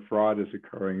where fraud is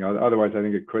occurring. Otherwise, I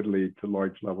think it could lead to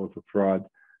large levels of fraud.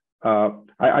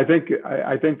 I think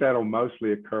that'll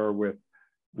mostly occur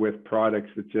with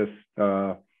products that just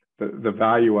the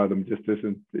value of them just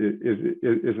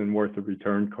isn't worth the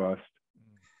return cost.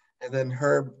 And then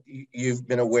Herb, you've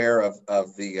been aware of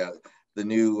the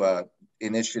new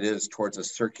initiatives towards a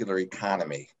circular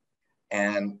economy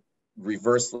and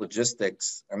reverse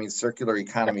logistics. I mean, circular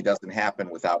economy doesn't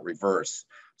happen without reverse.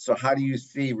 So how do you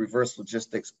see reverse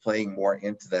logistics playing more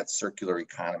into that circular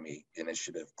economy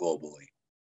initiative globally?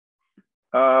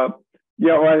 Yeah,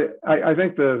 well, I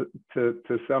think to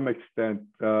some extent,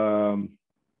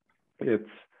 it's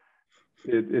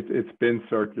been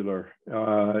circular.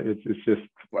 It's just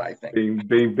what I think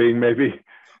being maybe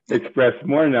expressed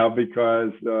more now,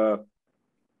 because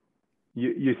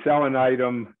you sell an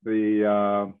item,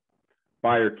 the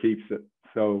buyer keeps it,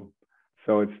 so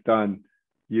it's done.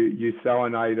 You sell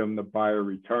an item, the buyer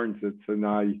returns it, so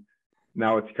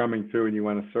now it's coming through, and you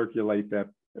want to circulate that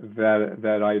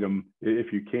item,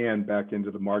 if you can, back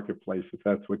into the marketplace, if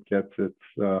that's what gets its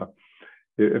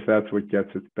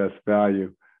best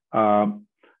value.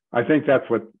 I think that's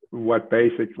what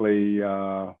basically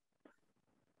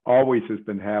always has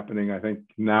been happening. I think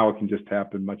now it can just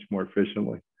happen much more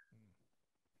efficiently.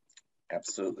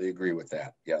 Absolutely agree with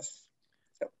that. Yes.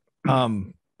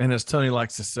 And as Tony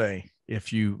likes to say,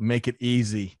 if you make it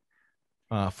easy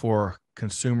for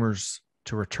consumers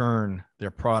to return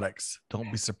their products,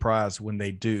 don't be surprised when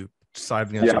they do.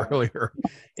 Citing us earlier,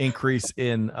 increase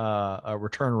in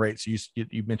return rates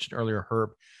you mentioned earlier,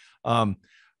 Herb.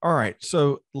 All right.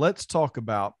 So let's talk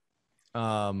about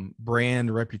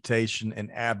brand reputation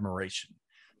and admiration.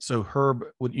 So Herb,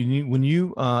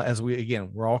 as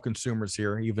we're all consumers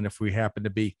here, even if we happen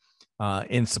to be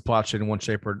in supply chain in one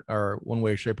shape or one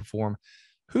way, shape or form,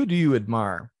 who do you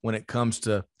admire when it comes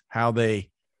to how they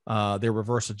their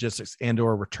reverse logistics and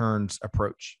or returns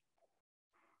approach?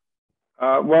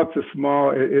 Well,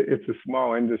 it's a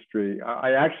small industry.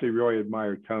 I actually really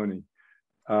admire Tony,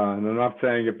 and I'm not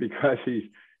saying it because he's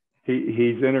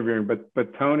interviewing,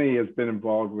 but Tony has been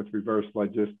involved with reverse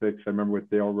logistics. I remember with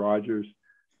Dale Rogers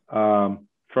from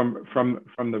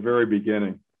the very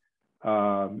beginning.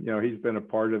 He's been a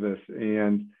part of this,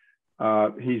 and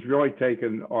he's really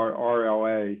taken our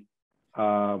RLA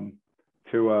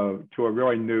to a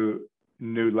really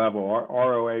new level. Our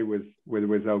ROA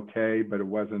was okay, but it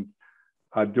wasn't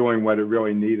doing what it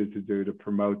really needed to do to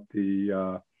promote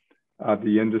the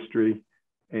industry.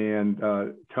 And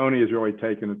Tony has really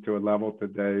taken it to a level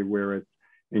today where it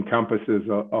encompasses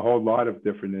a whole lot of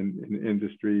different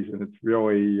industries, and it's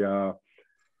really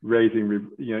raising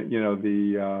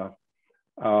the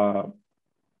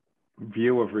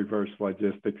view of reverse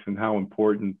logistics and how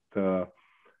important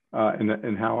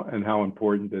and how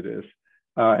important it is.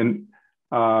 And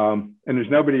there's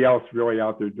nobody else really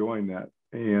out there doing that.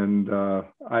 And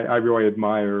I really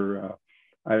admire.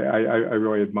 I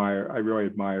really admire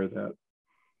that.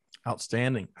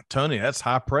 Outstanding, Tony. That's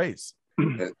high praise.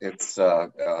 It's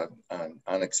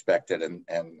unexpected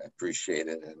and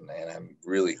appreciated, and I'm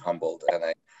really humbled.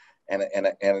 And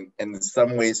in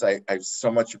some ways, I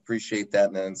so much appreciate that,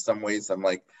 and in some ways, I'm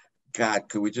like, God,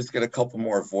 could we just get a couple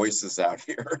more voices out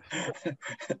here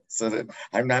so that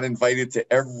I'm not invited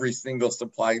to every single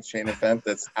supply chain event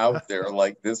that's out there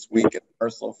like this week at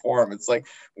Personal Forum? It's like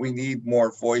we need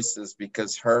more voices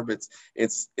because, Herb, it's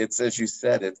as you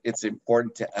said, it's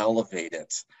important to elevate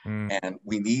it. And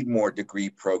we need more degree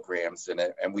programs in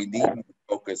it, and we need more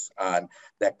focus on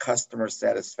that customer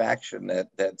satisfaction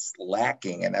that's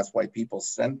lacking, and that's why people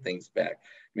send things back.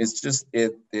 I mean, it's just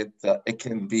it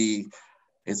can be.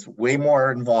 It's way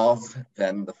more involved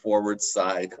than the forward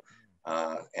side.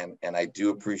 And I do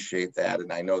appreciate that.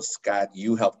 And I know, Scott,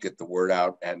 you helped get the word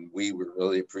out, and we would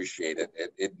really appreciate it.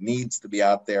 It needs to be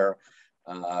out there.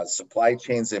 Supply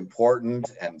chain's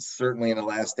important, and certainly in the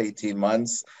last 18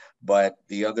 months. But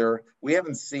we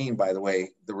haven't seen, by the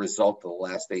way, the result of the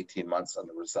last 18 months on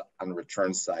the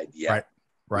return side yet.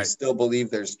 Right. We still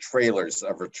believe there's trailers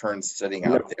of returns sitting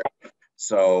out there.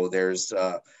 So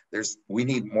we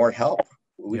need more help.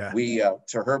 We to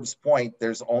Herb's point,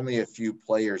 there's only a few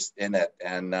players in it,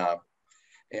 and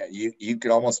you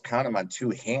could almost count them on two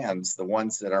hands, the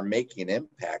ones that are making an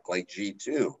impact, like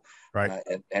G2, right?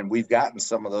 And we've gotten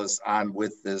some of those on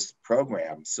with this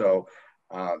program. So,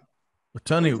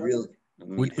 Tony,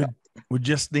 we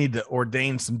just need to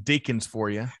ordain some deacons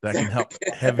for you that can help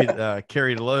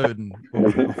carry the load, and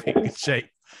we'll be in good shape.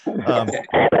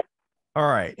 All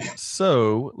right,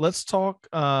 so let's talk.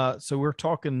 So we're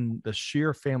talking the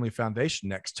Shear Family Foundation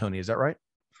next, Tony. Is that right?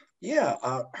 Yeah,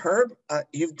 Herb,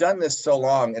 you've done this so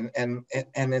long, and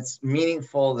it's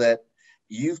meaningful that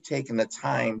you've taken the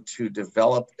time to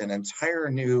develop an entire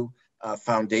new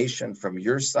foundation from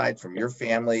your side, from your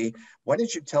family. Why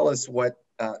don't you tell us what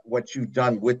you've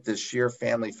done with the Shear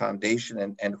Family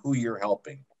Foundation and who you're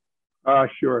helping?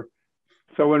 Sure.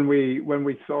 So when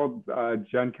we sold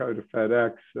Genco to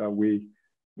FedEx,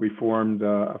 we formed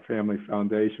a family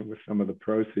foundation with some of the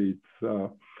proceeds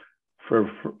from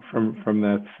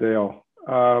that sale.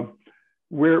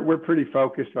 We're pretty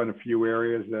focused on a few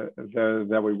areas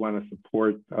that we want to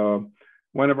support.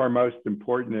 One of our most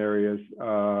important areas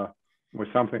was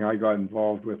something I got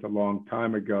involved with a long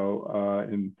time ago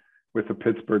with the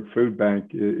Pittsburgh Food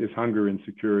Bank is hunger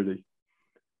insecurity.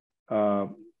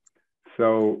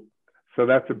 So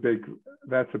that's a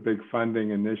big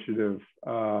funding initiative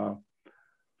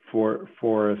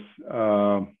for us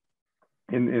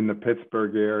in the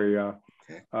Pittsburgh area,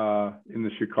 in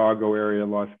the Chicago area,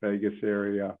 Las Vegas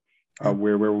area,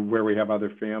 where we have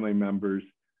other family members.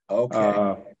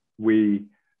 We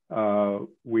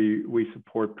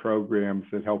support programs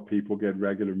that help people get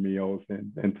regular meals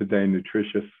and today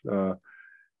nutritious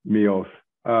meals.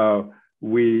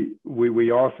 We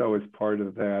also, as part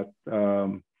of that,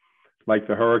 like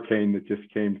the hurricane that just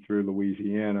came through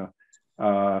Louisiana,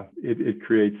 it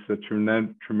creates a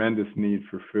tremendous need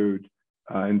for food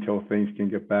until things can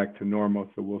get back to normal.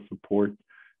 So we'll support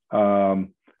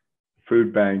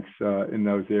food banks in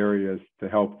those areas to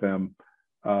help them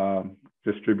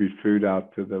distribute food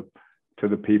out to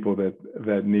the people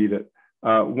that need it.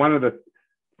 One of the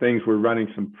things we're running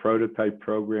some prototype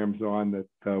programs on that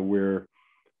we're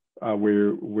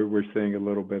we're seeing a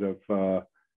little bit of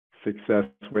success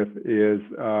with is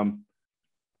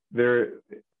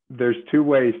there's two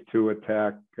ways to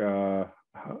attack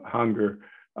hunger.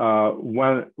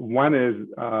 One is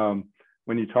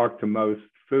when you talk to most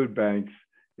food banks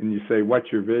and you say, "What's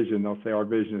your vision?" They'll say, "Our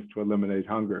vision is to eliminate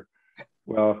hunger."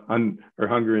 Well, or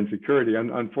hunger insecurity.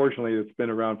 Unfortunately, it's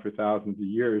been around for thousands of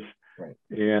years, right.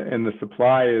 and the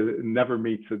supply never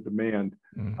meets the demand.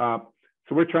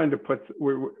 So we're trying to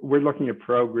we're looking at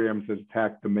programs that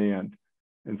attack demand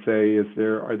and say,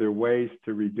 are there ways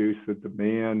to reduce the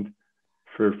demand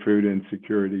for food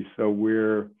insecurity? So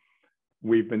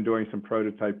we've been doing some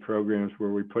prototype programs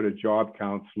where we put a job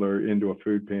counselor into a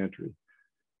food pantry,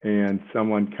 and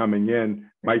someone coming in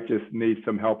might just need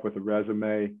some help with a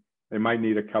resume. They might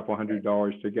need a couple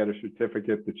 $100 to get a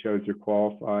certificate that shows they're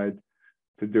qualified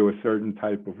to do a certain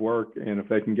type of work. And if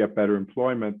they can get better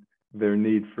employment, their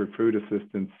need for food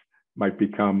assistance might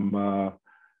become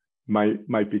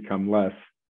less.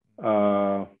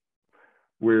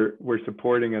 We're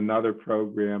supporting another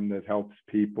program that helps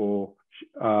people,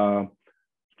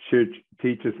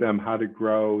 teaches them how to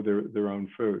grow their own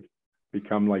food,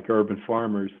 become like urban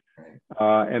farmers.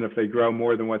 And if they grow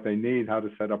more than what they need, how to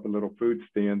set up a little food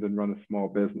stand and run a small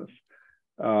business.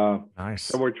 Nice.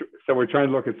 So we're trying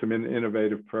to look at some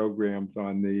innovative programs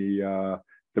on the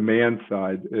demand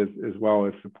side as well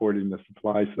as supporting the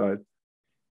supply side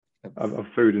of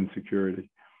food insecurity.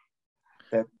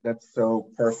 That's so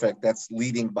perfect. That's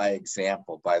leading by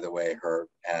example, by the way, Herb.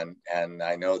 And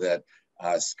I know that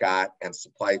Scott and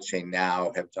Supply Chain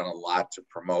Now have done a lot to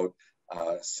promote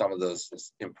some of those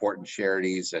important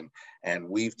charities, and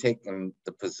we've taken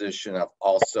the position of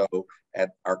also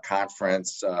at our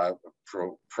conference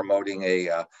promoting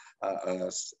a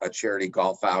charity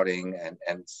golf outing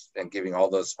and giving all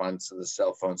those funds to the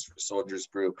Cell Phones for Soldiers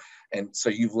group. And so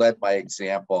you've led by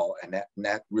example, and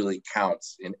that really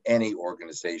counts in any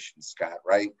organization, Scott,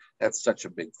 right? That's such a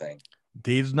big thing.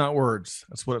 Deeds, not words.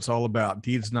 That's what it's all about.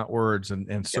 Deeds, not words.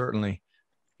 And certainly,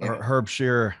 Herb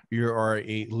Shear, you are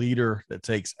a leader that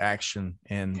takes action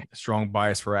and strong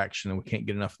bias for action, and we can't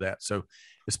get enough of that. So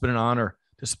it's been an honor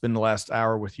to spend the last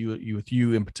hour with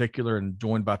you in particular, and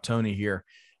joined by Tony here.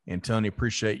 And Tony,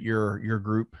 appreciate your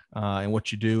group and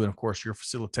what you do, and of course your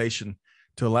facilitation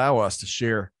to allow us to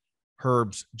share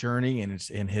Herb's journey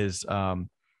and his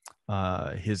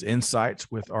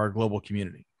insights with our global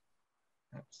community.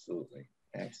 Absolutely.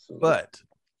 But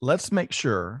let's make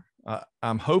sure.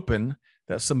 I'm hoping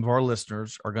that some of our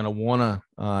listeners are going to want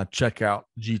to check out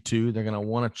G2. They're going to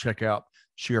want to check out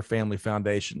Shear Family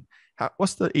Foundation.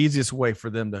 What's the easiest way for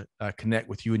them to connect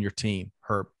with you and your team,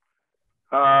 Herb?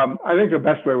 I think the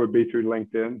best way would be through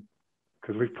LinkedIn,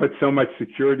 because we've put so much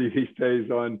security these days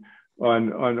on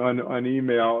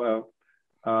email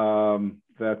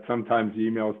that sometimes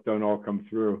emails don't all come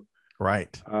through.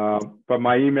 Right. But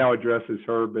my email address is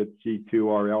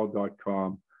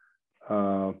herb@g2rl.com.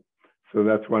 So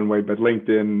that's one way, but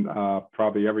LinkedIn,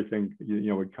 probably everything,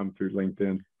 would come through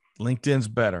LinkedIn. LinkedIn's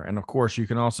better. And of course, you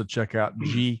can also check out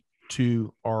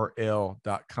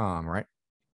g2rl.com, right?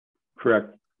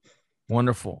 Correct.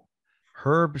 Wonderful.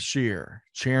 Herb Shear,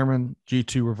 Chairman,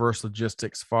 G2 Reverse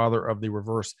Logistics, father of the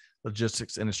reverse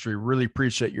logistics industry. Really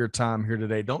appreciate your time here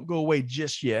today. Don't go away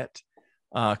just yet,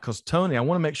 because Tony, I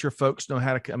want to make sure folks know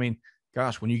how to,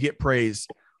 when you get praise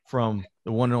from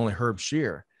the one and only Herb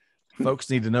Shear, folks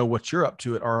need to know what you're up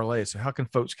to at RLA. So how can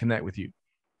folks connect with you?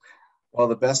 Well,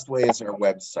 the best way is our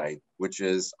website, which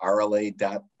is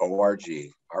rla.org,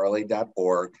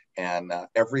 and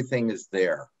everything is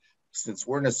there. Since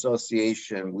we're an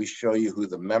association, we show you who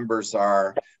the members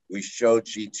are. We show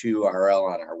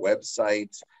G2RL on our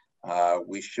website.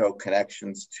 We show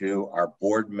connections to our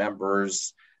board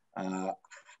members.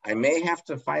 I may have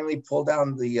to finally pull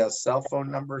down the cell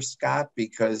phone number, Scott,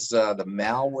 because the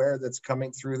malware that's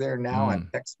coming through there now on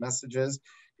text messages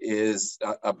is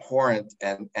abhorrent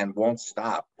and won't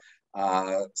stop.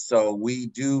 So we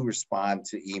do respond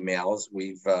to emails.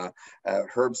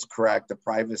 Herb's correct. The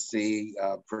privacy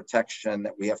protection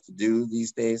that we have to do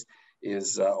these days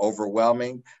is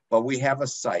overwhelming, but we have a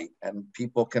site and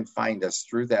people can find us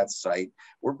through that site.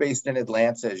 We're based in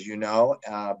Atlanta, as you know,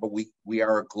 but we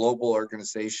are a global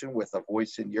organization with a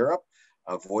voice in Europe,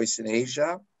 a voice in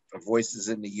Asia, voices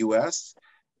in the US.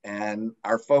 And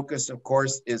our focus, of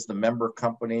course, is the member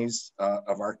companies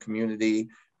of our community,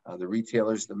 the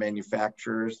retailers, the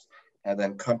manufacturers, and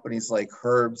then companies like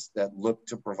Herb's that look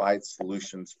to provide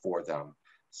solutions for them.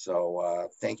 So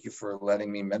thank you for letting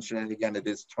me mention it again. It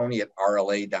is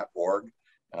tony@rla.org.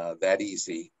 That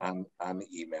easy on the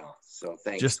email. So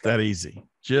thanks. Just that easy.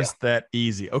 That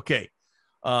easy. Okay.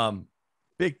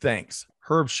 Big thanks.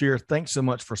 Herb Shear, thanks so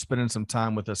much for spending some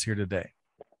time with us here today.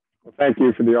 Well, thank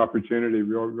you for the opportunity.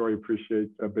 We really appreciate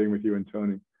being with you and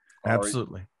Tony.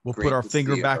 Absolutely. We'll Great put our to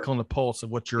finger see you, back Herb. on the pulse of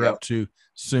what you're Yep. up to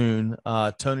soon.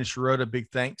 Tony Sciarrotta,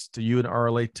 big thanks to you and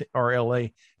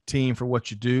RLA team for what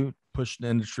you do, pushing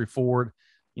the industry forward,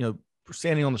 for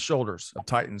standing on the shoulders of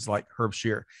titans like Herb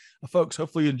Shear. Folks,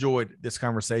 hopefully you enjoyed this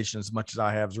conversation as much as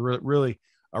I have. It's really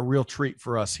a real treat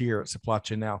for us here at Supply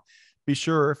Chain Now. Be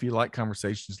sure, if you like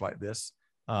conversations like this,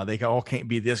 they all can't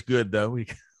be this good, though.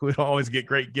 We always get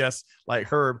great guests like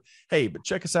Herb. Hey, but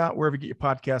check us out wherever you get your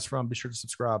podcast from. Be sure to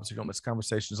subscribe so you don't miss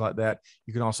conversations like that.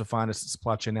 You can also find us at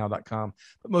supplychainnow.com.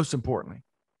 But most importantly,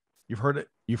 you've heard it.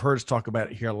 You've heard us talk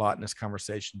about it here a lot in this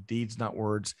conversation. Deeds, not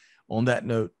words. On that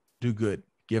note, do good,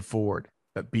 give forward,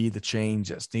 but be the change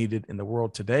that's needed in the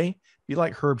world today. Be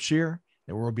like Herb Shear, and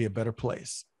the world will be a better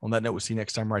place. On that note, we'll see you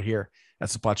next time right here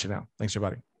at Supply Chain Now. Thanks,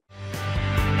 everybody.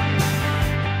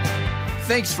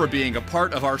 Thanks for being a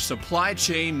part of our Supply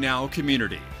Chain Now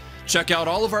community. Check out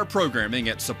all of our programming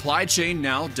at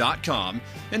supplychainnow.com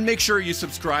and make sure you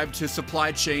subscribe to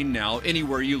Supply Chain Now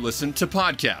anywhere you listen to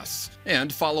podcasts.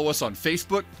 And follow us on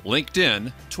Facebook,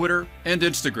 LinkedIn, Twitter, and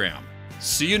Instagram.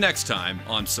 See you next time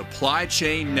on Supply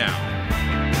Chain Now.